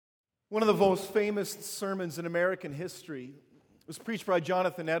One of the most famous sermons in American history was preached by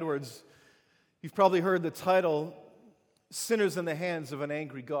Jonathan Edwards. You've probably heard the title, Sinners in the Hands of an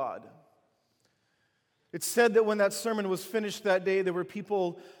Angry God. It's said that when that sermon was finished that day, there were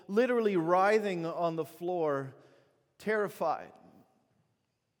people literally writhing on the floor, terrified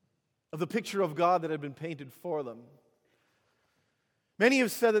of the picture of God that had been painted for them. Many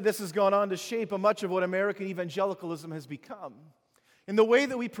have said that this has gone on to shape much of what American evangelicalism has become, in the way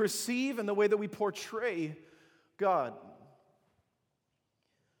that we perceive and the way that we portray God.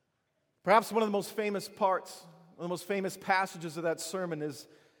 Perhaps one of the most famous parts, one of the most famous passages of that sermon is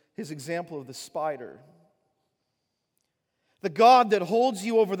his example of the spider. The God that holds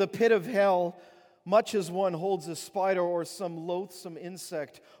you over the pit of hell, much as one holds a spider or some loathsome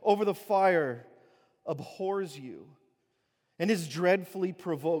insect over the fire, abhors you and is dreadfully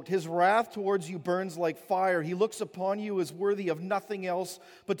provoked. His wrath towards you burns like fire. He looks upon you as worthy of nothing else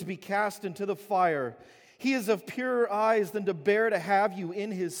but to be cast into the fire. He is of purer eyes than to bear to have you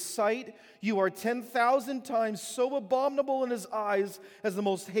in his sight. You are 10,000 times so abominable in his eyes as the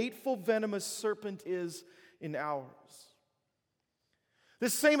most hateful venomous serpent is in ours.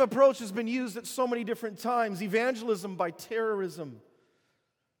 This same approach has been used at so many different times. Evangelism by terrorism.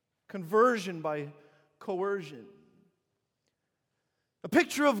 Conversion by coercion. A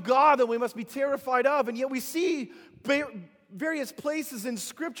picture of God that we must be terrified of, and yet we see various places in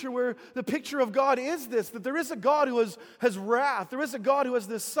Scripture where the picture of God is this, that there is a God who has wrath. There is a God who has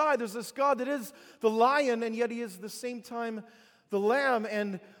this side. There's this God that is the lion, and yet he is at the same time the lamb.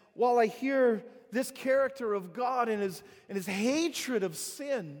 And while I hear this character of God and his hatred of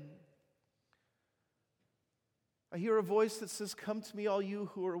sin, I hear a voice that says, "Come to me, all you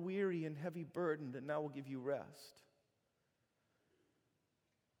who are weary and heavy burdened, and I will give you rest."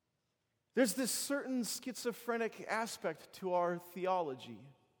 There's this certain schizophrenic aspect to our theology.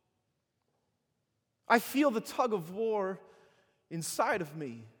 I feel the tug of war inside of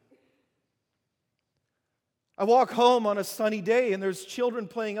me. I walk home on a sunny day and there's children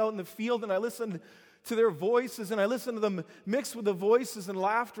playing out in the field, and I listen to their voices and I listen to them mixed with the voices and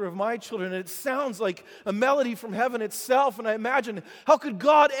laughter of my children, and it sounds like a melody from heaven itself. And I imagine, how could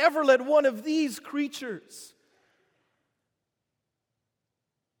God ever let one of these creatures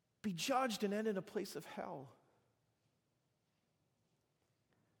be judged and end in a place of hell?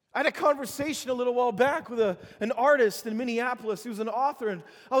 I had a conversation a little while back with an artist in Minneapolis. He was an author, and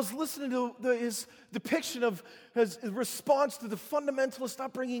I was listening to his depiction of his response to the fundamentalist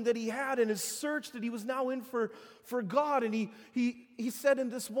upbringing that he had and his search that he was now in for God. And he said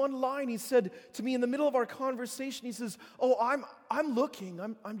in this one line, he said to me in the middle of our conversation, he says, "Oh, I'm looking.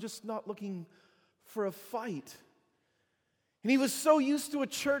 I'm just not looking for a fight." And he was so used to a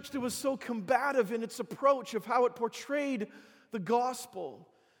church that was so combative in its approach of how it portrayed the gospel.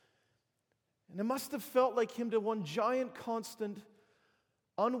 And it must have felt like him to one giant, constant,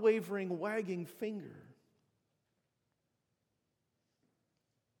 unwavering, wagging finger.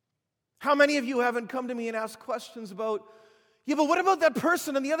 How many of you haven't come to me and asked questions about, yeah, but what about that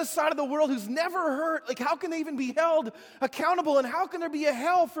person on the other side of the world who's never hurt? Like, how can they even be held accountable? And how can there be a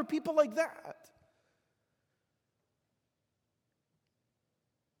hell for people like that?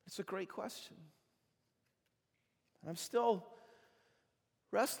 It's a great question. I'm still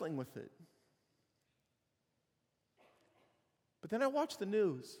wrestling with it. But then I watch the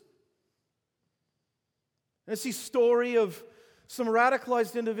news. And I see a story of some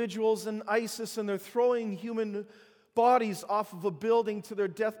radicalized individuals in ISIS, and they're throwing human bodies off of a building to their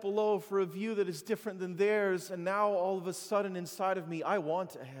death below for a view that is different than theirs. And now all of a sudden inside of me, I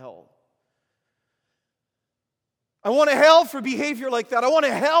want a hell. I want a hell for behavior like that. I want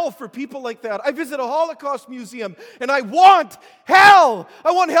a hell for people like that. I visit a Holocaust museum and I want hell.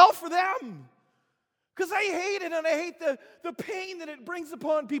 I want hell for them. Because I hate it, and I hate the pain that it brings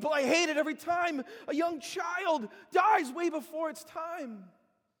upon people. I hate it every time a young child dies way before its time.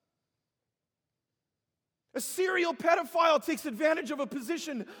 A serial pedophile takes advantage of a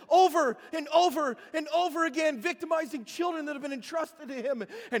position over and over and over again, victimizing children that have been entrusted to him.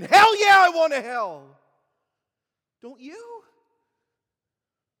 And hell yeah, I want a hell. Don't you?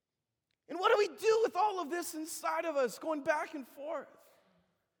 And what do we do with all of this inside of us, going back and forth?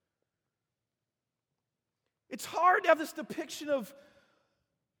 It's hard to have this depiction of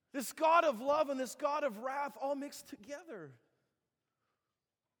this God of love and this God of wrath all mixed together.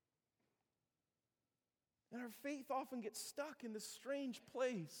 And our faith often gets stuck in this strange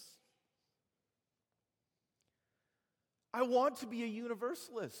place. I want to be a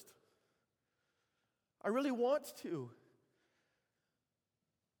universalist. I really want to.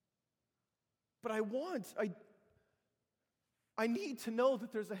 But I I need to know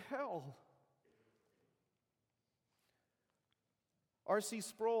that there's a hell. R.C.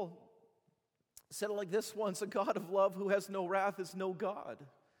 Sproul said it like this once: a God of love who has no wrath is no God.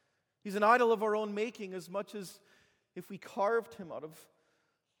 He's an idol of our own making, as much as if we carved him out of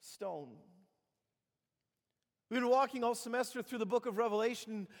stone. We've been walking all semester through the book of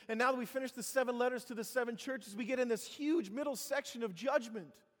Revelation, and now that we finished the 7 letters to the 7 churches, we get in this huge middle section of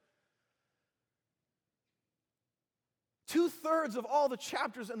judgment. 2/3 of all the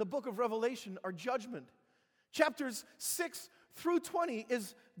chapters in the book of Revelation are judgment. Chapters 6 through 20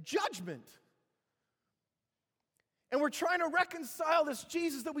 is judgment. And we're trying to reconcile this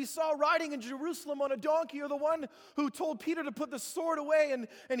Jesus that we saw riding in Jerusalem on a donkey, or the one who told Peter to put the sword away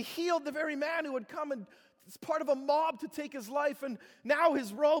and healed the very man who had come and as part of a mob to take his life. And now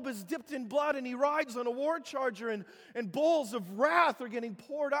his robe is dipped in blood and he rides on a war charger, and bowls of wrath are getting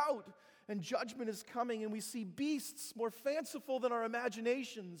poured out. And judgment is coming, and we see beasts more fanciful than our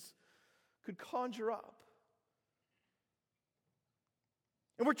imaginations could conjure up.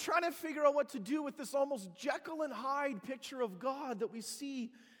 And we're trying to figure out what to do with this almost Jekyll and Hyde picture of God that we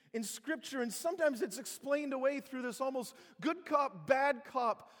see in Scripture. And sometimes it's explained away through this almost good cop, bad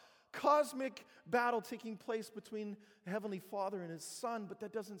cop, cosmic battle taking place between the Heavenly Father and His Son, but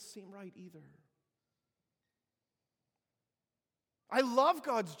that doesn't seem right either. I love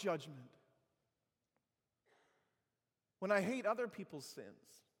God's judgment when I hate other people's sins.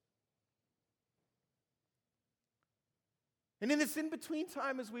 And in this in-between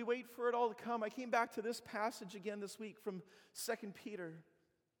time, as we wait for it all to come, I came back to this passage again this week from 2 Peter.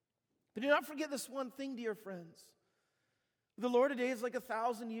 But do not forget this one thing, dear friends. The Lord, a day is like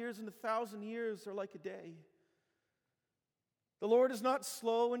 1,000 years, and 1,000 years are like a day. The Lord is not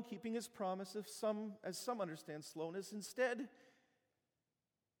slow in keeping His promise, as some understand slowness. Instead,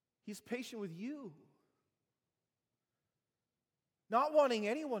 He's patient with you, not wanting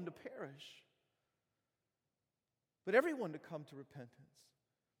anyone to perish, but everyone to come to repentance.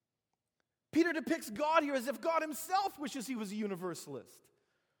 Peter depicts God here as if God Himself wishes He was a universalist,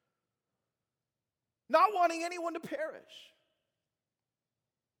 not wanting anyone to perish.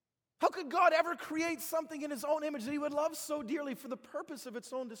 How could God ever create something in His own image that He would love so dearly for the purpose of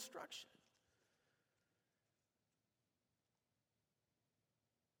its own destruction?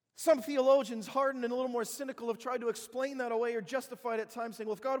 Some theologians, hardened and a little more cynical, have tried to explain that away or justify it at times, saying,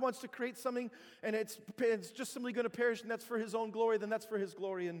 well, if God wants to create something and it's just simply going to perish and that's for His own glory, then that's for His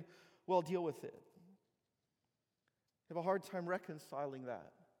glory, and we'll deal with it. I have a hard time reconciling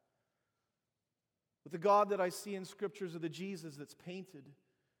that with the God that I see in Scriptures, of the Jesus that's painted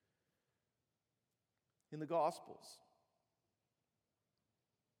in the Gospels.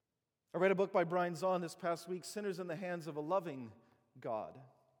 I read a book by Brian Zahn this past week, Sinners in the Hands of a Loving God.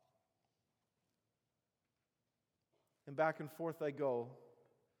 And back and forth I go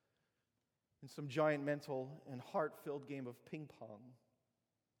in some giant mental and heart-filled game of ping pong.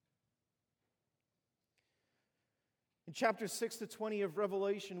 In chapters 6 to 20 of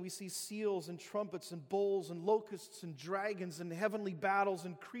Revelation, we see seals and trumpets and bowls and locusts and dragons and heavenly battles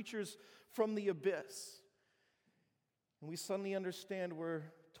and creatures from the abyss. And we suddenly understand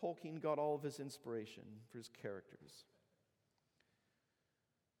where Tolkien got all of his inspiration for his characters.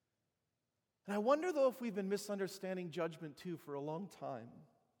 And I wonder, though, if we've been misunderstanding judgment, too, for a long time.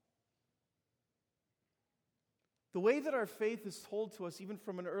 The way that our faith is told to us, even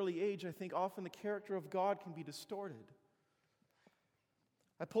from an early age, I think often the character of God can be distorted.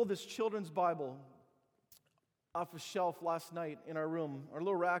 I pulled this children's Bible off a shelf last night in our room, our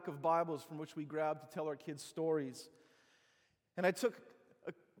little rack of Bibles from which we grabbed to tell our kids stories. And I took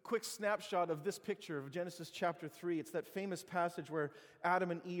a quick snapshot of this picture of Genesis chapter 3. It's that famous passage where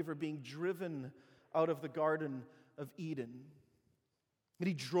Adam and Eve are being driven out of the Garden of Eden. And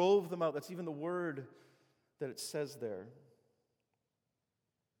He drove them out. That's even the word that it says there.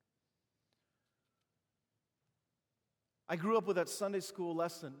 I grew up with that Sunday school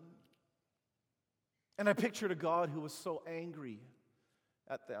lesson, and I pictured a God who was so angry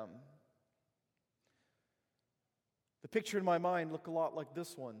at them. The picture in my mind looked a lot like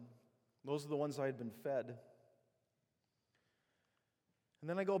this one. Those are the ones I had been fed. And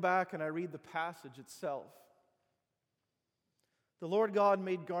then I go back and I read the passage itself. The Lord God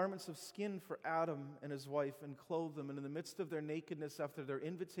made garments of skin for Adam and his wife and clothed them, and in the midst of their nakedness, after their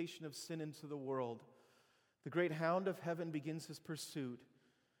invitation of sin into the world, the great hound of heaven begins his pursuit.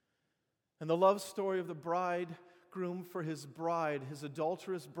 And the love story of the bridegroom for his bride, his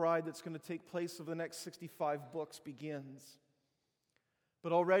adulterous bride that's going to take place over the next 65 books, begins.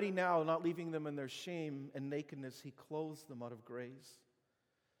 But already now, not leaving them in their shame and nakedness, He clothes them out of grace.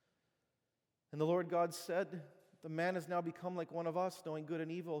 And the Lord God said the man has now become like one of us, knowing good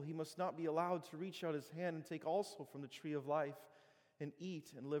and evil. He must not be allowed to reach out his hand and take also from the tree of life and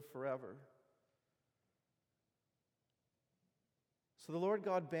eat and live forever." So the Lord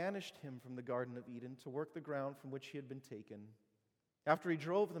God banished him from the Garden of Eden to work the ground from which he had been taken. After he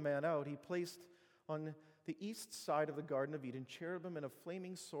drove the man out, he placed on the east side of the Garden of Eden cherubim and a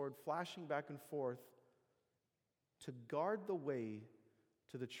flaming sword flashing back and forth to guard the way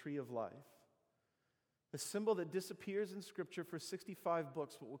to the tree of life. A symbol that disappears in Scripture for 65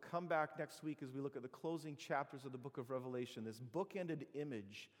 books, but will come back next week as we look at the closing chapters of the book of Revelation, this bookended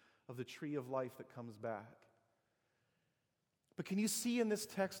image of the tree of life that comes back. But can you see in this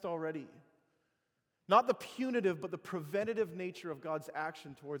text already, not the punitive, but the preventative nature of God's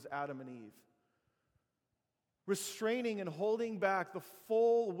action towards Adam and Eve? Restraining and holding back the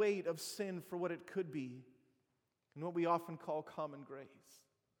full weight of sin for what it could be, and what we often call common grace.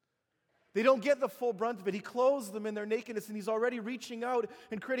 They don't get the full brunt of it. He clothes them in their nakedness, and he's already reaching out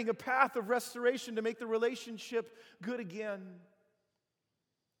and creating a path of restoration to make the relationship good again.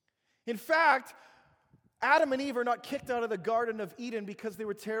 In fact, Adam and Eve are not kicked out of the Garden of Eden because they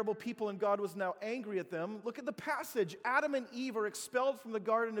were terrible people and God was now angry at them. Look at the passage. Adam and Eve are expelled from the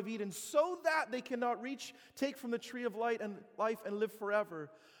Garden of Eden so that they cannot take from the tree of life and live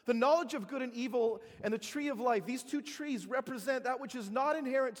forever. The knowledge of good and evil and the tree of life, these two trees represent that which is not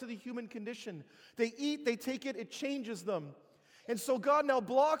inherent to the human condition. They eat, they take it, it changes them. And so God now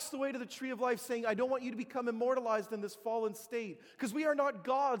blocks the way to the tree of life, saying, I don't want you to become immortalized in this fallen state, because we are not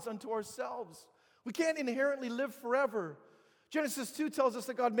gods unto ourselves. We can't inherently live forever. Genesis 2 tells us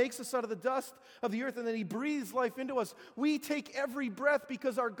that God makes us out of the dust of the earth and then he breathes life into us. We take every breath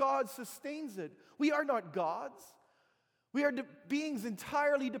because our God sustains it. We are not gods. We are beings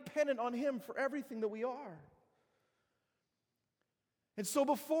entirely dependent on him for everything that we are. And so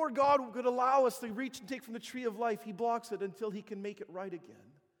before God could allow us to reach and take from the tree of life, he blocks it until he can make it right again.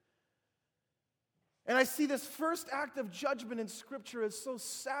 And I see this first act of judgment in Scripture as so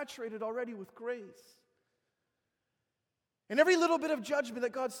saturated already with grace. And every little bit of judgment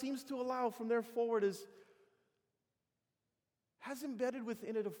that God seems to allow from there forward has embedded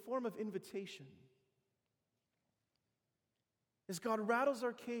within it a form of invitation. As God rattles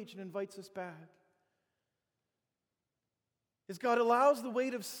our cage and invites us back. As God allows the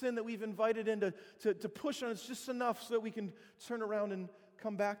weight of sin that we've invited in to push on us just enough so that we can turn around and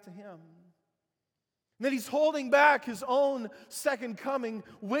come back to him. And then he's holding back his own second coming,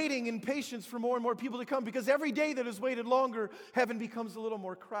 waiting in patience for more and more people to come, because every day that is waited longer, heaven becomes a little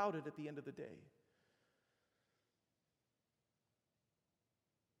more crowded at the end of the day.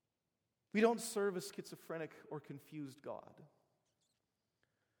 We don't serve a schizophrenic or confused God.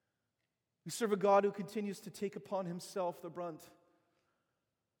 We serve a God who continues to take upon himself the brunt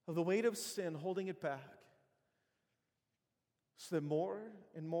of the weight of sin, holding it back, so that more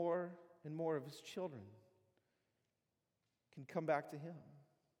and more and more of his children can come back to him.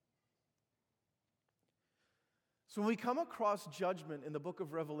 So when we come across judgment in the book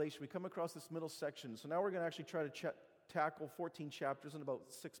of Revelation, we come across this middle section. So now we're going to actually try to tackle 14 chapters in about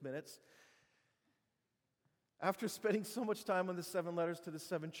 6 minutes. After spending so much time on the 7 letters to the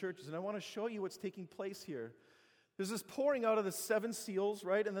 7 churches, and I want to show you what's taking place here. There's this pouring out of the 7 seals,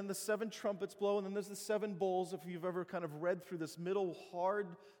 right? And then the 7 trumpets blow, and then there's the 7 bowls, if you've ever kind of read through this middle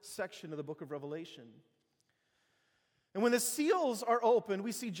hard section of the book of Revelation. And when the seals are opened,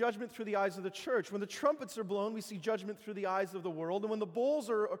 we see judgment through the eyes of the church. When the trumpets are blown, we see judgment through the eyes of the world. And when the bowls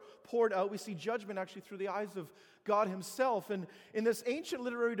are poured out, we see judgment actually through the eyes of God himself. And in this ancient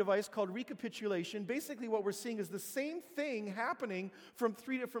literary device called recapitulation, basically what we're seeing is the same thing happening from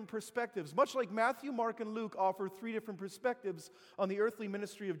 3 different perspectives. Much like Matthew, Mark, and Luke offer 3 different perspectives on the earthly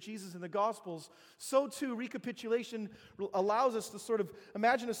ministry of Jesus in the Gospels, so too recapitulation allows us to sort of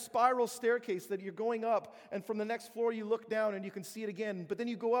imagine a spiral staircase that you're going up, and from the next floor you look down and you can see it again, but then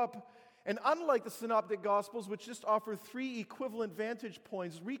you go up. And unlike the Synoptic Gospels, which just offer 3 equivalent vantage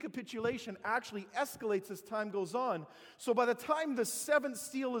points, recapitulation actually escalates as time goes on. So by the time the 7th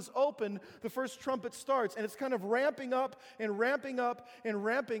seal is open, the first trumpet starts, and it's kind of ramping up and ramping up and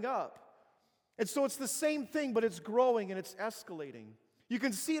ramping up. And so it's the same thing, but it's growing and it's escalating. You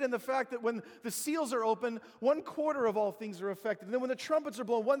can see it in the fact that when the seals are open, 1/4 of all things are affected. And then when the trumpets are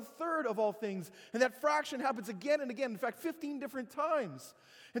blown, 1/3 of all things. And that fraction happens again and again. In fact, 15 different times.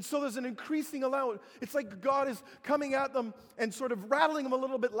 And so there's an increasing amount. It's like God is coming at them and sort of rattling them a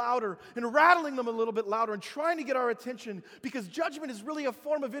little bit louder and rattling them a little bit louder and trying to get our attention, because judgment is really a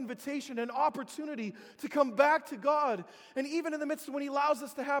form of invitation and opportunity to come back to God. And even in the midst of when he allows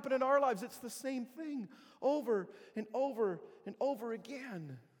this to happen in our lives, it's the same thing over and over and over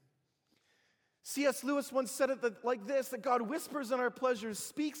again. C.S. Lewis once said it like this, that God whispers in our pleasures,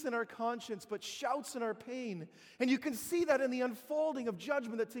 speaks in our conscience, but shouts in our pain. And you can see that in the unfolding of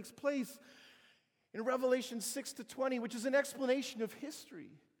judgment that takes place in Revelation 6-20, which is an explanation of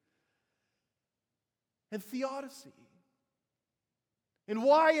history and theodicy. And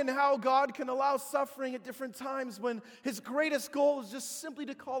why and how God can allow suffering at different times when His greatest goal is just simply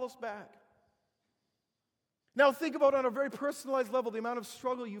to call us back. Now think about on a very personalized level the amount of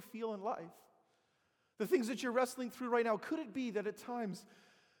struggle you feel in life. The things that you're wrestling through right now. Could it be that at times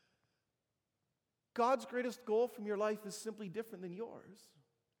God's greatest goal from your life is simply different than yours?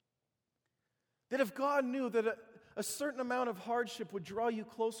 That if God knew that a certain amount of hardship would draw you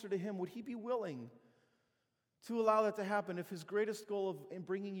closer to Him, would He be willing to allow that to happen if His greatest goal in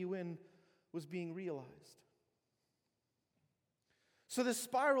bringing you in was being realized? So this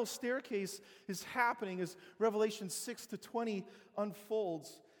spiral staircase is happening as Revelation 6-20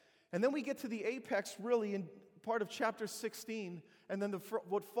 unfolds. And then we get to the apex, really, in part of chapter 16. And then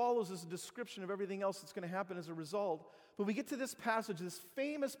what follows is a description of everything else that's going to happen as a result. But we get to this passage, this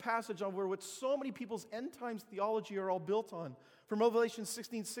famous passage on where what so many people's end times theology are all built on. From Revelation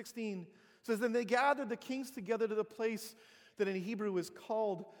 16:16, says, "Then they gathered the kings together to the place that in Hebrew is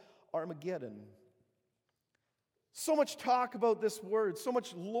called Armageddon." So much talk about this word, so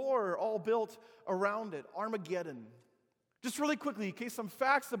much lore all built around it. Armageddon. Just really quickly, in case some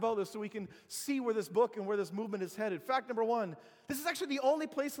facts about this so we can see where this book and where this movement is headed. Fact number one, this is actually the only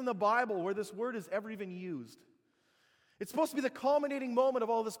place in the Bible where this word is ever even used. It's supposed to be the culminating moment of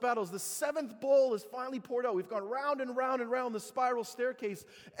all this battles. The seventh bowl is finally poured out. We've gone round and round and round the spiral staircase.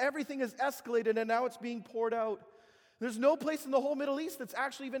 Everything has escalated and now it's being poured out. There's no place in the whole Middle East that's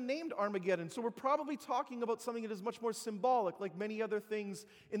actually even named Armageddon. So we're probably talking about something that is much more symbolic, like many other things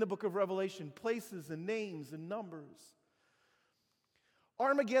in the book of Revelation, places and names and numbers.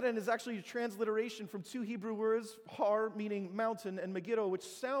 Armageddon is actually a transliteration from two Hebrew words, har, meaning mountain, and Megiddo, which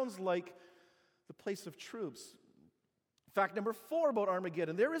sounds like the place of troops. Fact number 4 about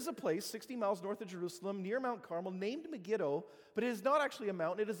Armageddon. There is a place 60 miles north of Jerusalem near Mount Carmel named Megiddo, but it is not actually a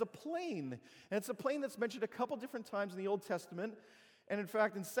mountain, it is a plain. And it's a plain that's mentioned a couple different times in the Old Testament. And in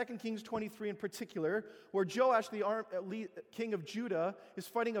fact, in 2 Kings 23 in particular, where Joash, the king of Judah, is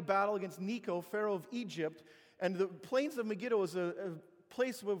fighting a battle against Necho, Pharaoh of Egypt. And the plains of Megiddo is a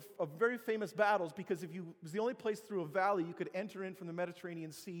place of very famous battles because it was the only place through a valley you could enter in from the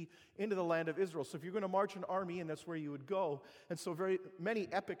Mediterranean Sea into the land of Israel. So if you're going to march an army, and that's where you would go. And so very many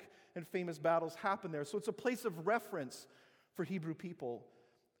epic and famous battles happen there. So it's a place of reference for Hebrew people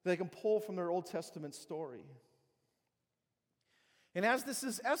that they can pull from their Old Testament story. And as this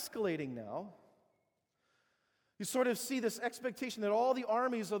is escalating now, you sort of see this expectation that all the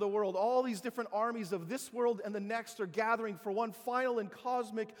armies of the world, all these different armies of this world and the next are gathering for one final and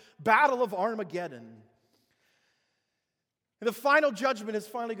cosmic battle of Armageddon. And the final judgment is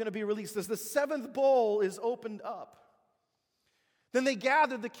finally going to be released as the seventh bowl is opened up. Then they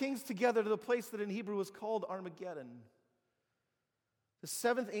gathered the kings together to the place that in Hebrew was called Armageddon. The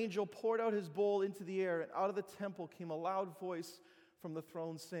seventh angel poured out his bowl into the air, and out of the temple came a loud voice from the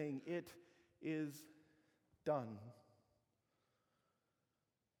throne saying, "It is done."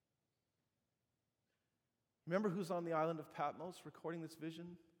 Remember who's on the island of Patmos recording this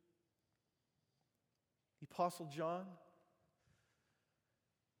vision? The Apostle John,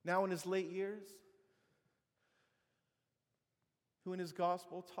 now in his late years, who in his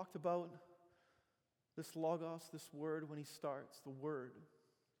gospel talked about this logos, this word when he starts, the word.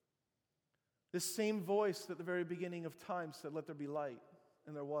 This same voice at the very beginning of time said, "Let there be light,"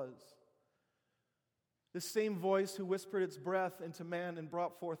 and there was. This same voice who whispered its breath into man and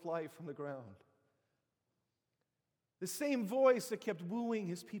brought forth life from the ground. The same voice that kept wooing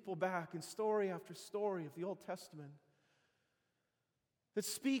his people back in story after story of the Old Testament. That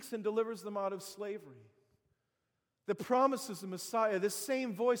speaks and delivers them out of slavery. That promises the Messiah. This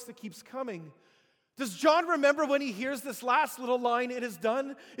same voice that keeps coming. Does John remember when he hears this last little line, "It is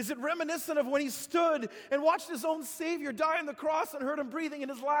done"? Is it reminiscent of when he stood and watched his own Savior die on the cross and heard him breathing in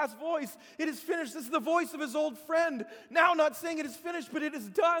his last voice, "It is finished"? This is the voice of his old friend, now not saying it is finished, but it is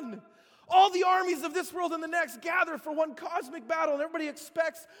done. All the armies of this world and the next gather for one cosmic battle, and everybody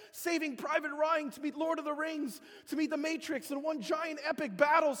expects Saving Private Ryan to meet Lord of the Rings, to meet the Matrix in one giant epic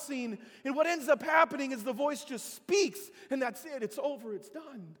battle scene. And what ends up happening is the voice just speaks, and that's it. It's over. It's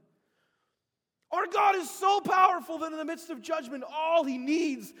done. Our God is so powerful that in the midst of judgment, all he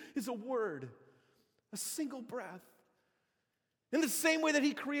needs is a word, a single breath. In the same way that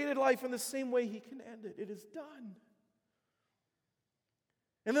he created life, in the same way he can end it. It is done.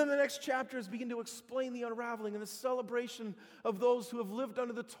 And then the next chapters begin to explain the unraveling and the celebration of those who have lived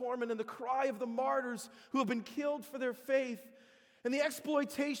under the torment and the cry of the martyrs who have been killed for their faith and the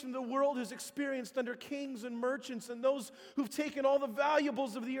exploitation the world has experienced under kings and merchants and those who've taken all the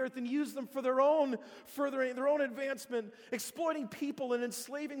valuables of the earth and used them for their own furthering, their own advancement, exploiting people and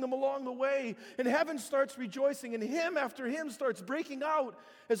enslaving them along the way. And heaven starts rejoicing, and hymn after hymn starts breaking out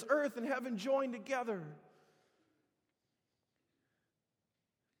as earth and heaven join together.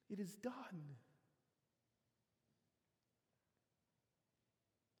 It is done.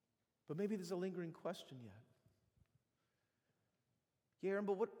 But maybe there's a lingering question yet. Yeah, Aaron,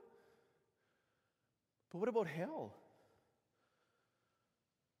 but what about hell?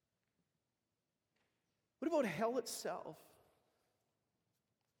 What about hell itself?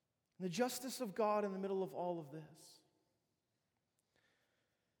 And the justice of God in the middle of all of this.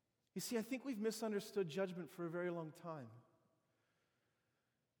 You see, I think we've misunderstood judgment for a very long time.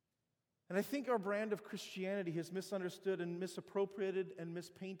 And I think our brand of Christianity has misunderstood and misappropriated and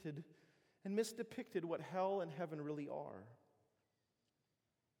mispainted and misdepicted what hell and heaven really are.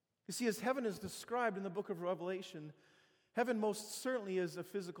 You see, as heaven is described in the book of Revelation, heaven most certainly is a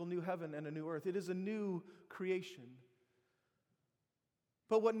physical new heaven and a new earth. It is a new creation.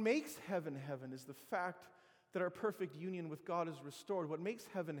 But what makes heaven heaven is the fact that our perfect union with God is restored. What makes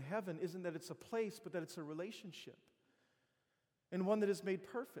heaven heaven isn't that it's a place, but that it's a relationship, and one that is made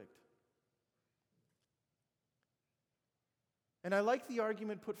perfect. And I like the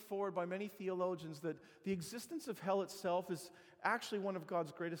argument put forward by many theologians that the existence of hell itself is actually one of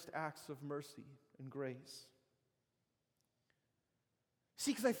God's greatest acts of mercy and grace.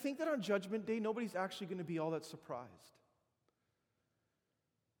 See, because I think that on Judgment Day, nobody's actually going to be all that surprised.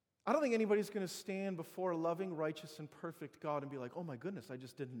 I don't think anybody's going to stand before a loving, righteous, and perfect God and be like, oh my goodness, I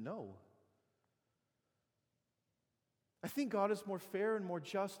just didn't know. I think God is more fair and more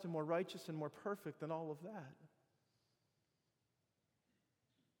just and more righteous and more perfect than all of that.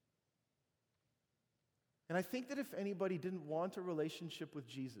 And I think that if anybody didn't want a relationship with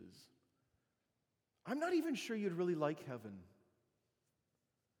Jesus, I'm not even sure you'd really like heaven.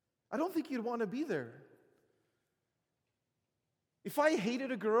 I don't think you'd want to be there. If I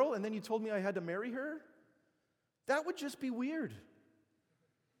hated a girl and then you told me I had to marry her, that would just be weird.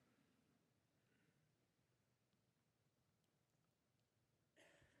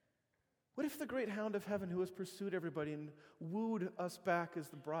 What if the great hound of heaven who has pursued everybody and wooed us back as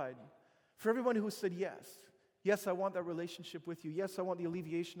the bride, for everyone who said yes, yes, I want that relationship with you, yes, I want the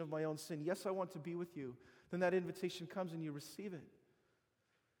alleviation of my own sin, yes, I want to be with you, then that invitation comes and you receive it.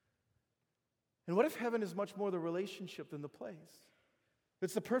 And what if heaven is much more the relationship than the place?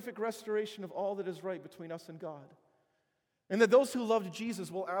 It's the perfect restoration of all that is right between us and God. And that those who loved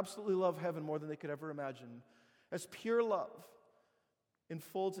Jesus will absolutely love heaven more than they could ever imagine, as pure love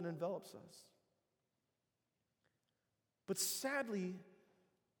enfolds and envelops us. But sadly,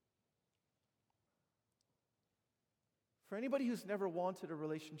 for anybody who's never wanted a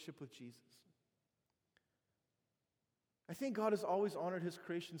relationship with Jesus, I think God has always honored His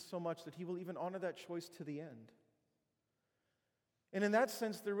creation so much that He will even honor that choice to the end. And in that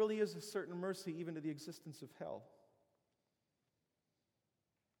sense, there really is a certain mercy even to the existence of hell.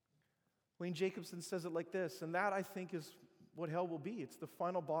 Wayne Jacobson says it like this, and that, I think, is what hell will be. It's the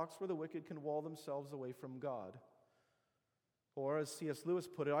final box where the wicked can wall themselves away from God. Or, as C.S. Lewis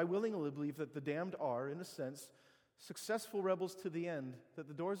put it, I willingly believe that the damned are, in a sense, successful rebels to the end, that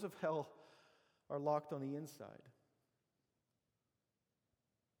the doors of hell are locked on the inside.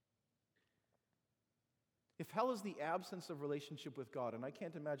 If hell is the absence of relationship with God, and I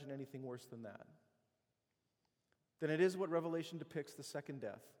can't imagine anything worse than that, then it is what Revelation depicts, the second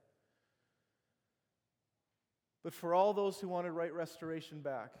death. But for all those who wanted right restoration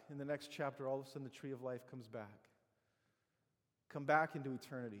back, in the next chapter, all of a sudden the tree of life comes back. Come back into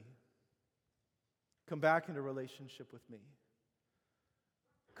eternity. Come back into relationship with me.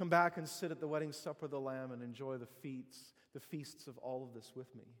 Come back and sit at the wedding supper of the Lamb and enjoy the feasts of all of this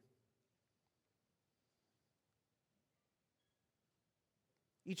with me.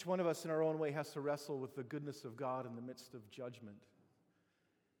 Each one of us in our own way has to wrestle with the goodness of God in the midst of judgment.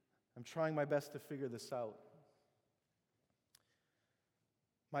 I'm trying my best to figure this out.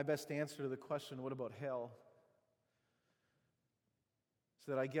 My best answer to the question, what about hell? Is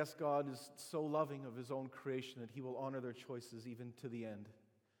that I guess God is so loving of His own creation that He will honor their choices even to the end.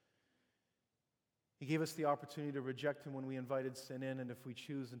 He gave us the opportunity to reject Him when we invited sin in, and if we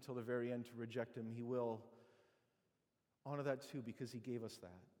choose until the very end to reject Him, He will honor that too, because He gave us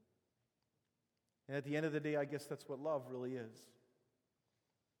that. And at the end of the day, I guess that's what love really is.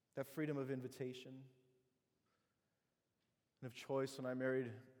 That freedom of invitation. And of choice, when I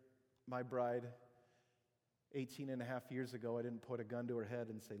married my bride 18 and a half years ago, I didn't put a gun to her head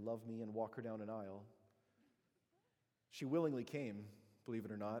and say, "Love me," and walk her down an aisle. She willingly came, believe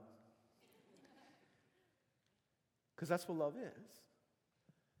it or not. Because that's what love is.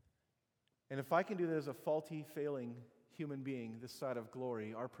 And if I can do that as a faulty, failing human being this side of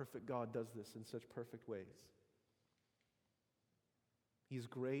glory, our perfect God does this in such perfect ways. He is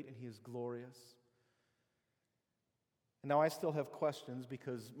great and He is glorious. And now I still have questions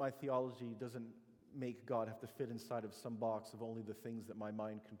because my theology doesn't make God have to fit inside of some box of only the things that my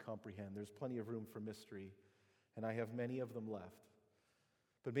mind can comprehend. There's plenty of room for mystery, and I have many of them left.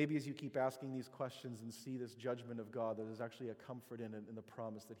 But maybe as you keep asking these questions and see this judgment of God, that there's actually a comfort in it, in the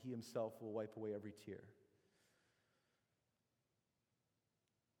promise that He Himself will wipe away every tear.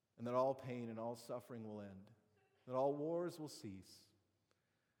 And that all pain and all suffering will end. That all wars will cease.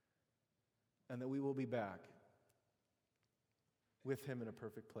 And that we will be back with Him in a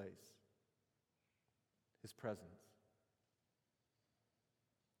perfect place. His presence.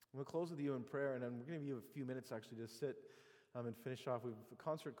 We'll close with you in prayer, and then we're going to give you a few minutes actually to sit and finish off. The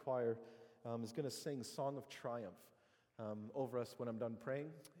concert choir is going to sing Song of Triumph over us when I'm done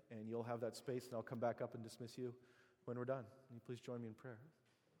praying, and you'll have that space, and I'll come back up and dismiss you when we're done. Will you please join me in prayer?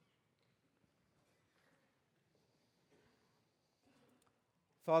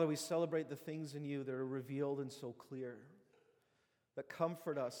 Father, we celebrate the things in You that are revealed and so clear, that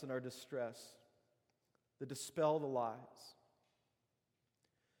comfort us in our distress, that dispel the lies.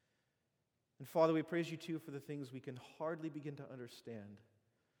 And Father, we praise You too for the things we can hardly begin to understand.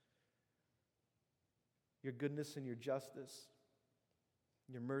 Your goodness and Your justice,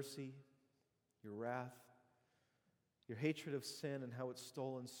 Your mercy, Your wrath, Your hatred of sin and how it's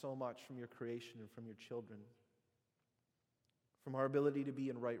stolen so much from Your creation and from Your children, from our ability to be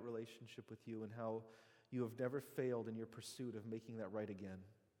in right relationship with You, and how You have never failed in Your pursuit of making that right again.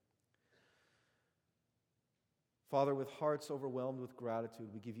 Father, with hearts overwhelmed with gratitude,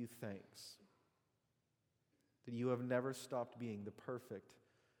 we give You thanks that You have never stopped being the perfect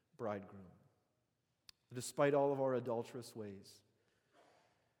bridegroom. Despite all of our adulterous ways,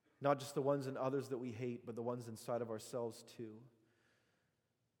 not just the ones in others that we hate, but the ones inside of ourselves too,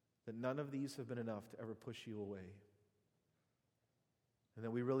 that none of these have been enough to ever push You away. And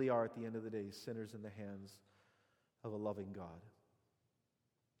that we really are, at the end of the day, sinners in the hands of a loving God,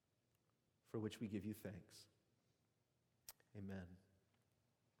 for which we give You thanks. Amen.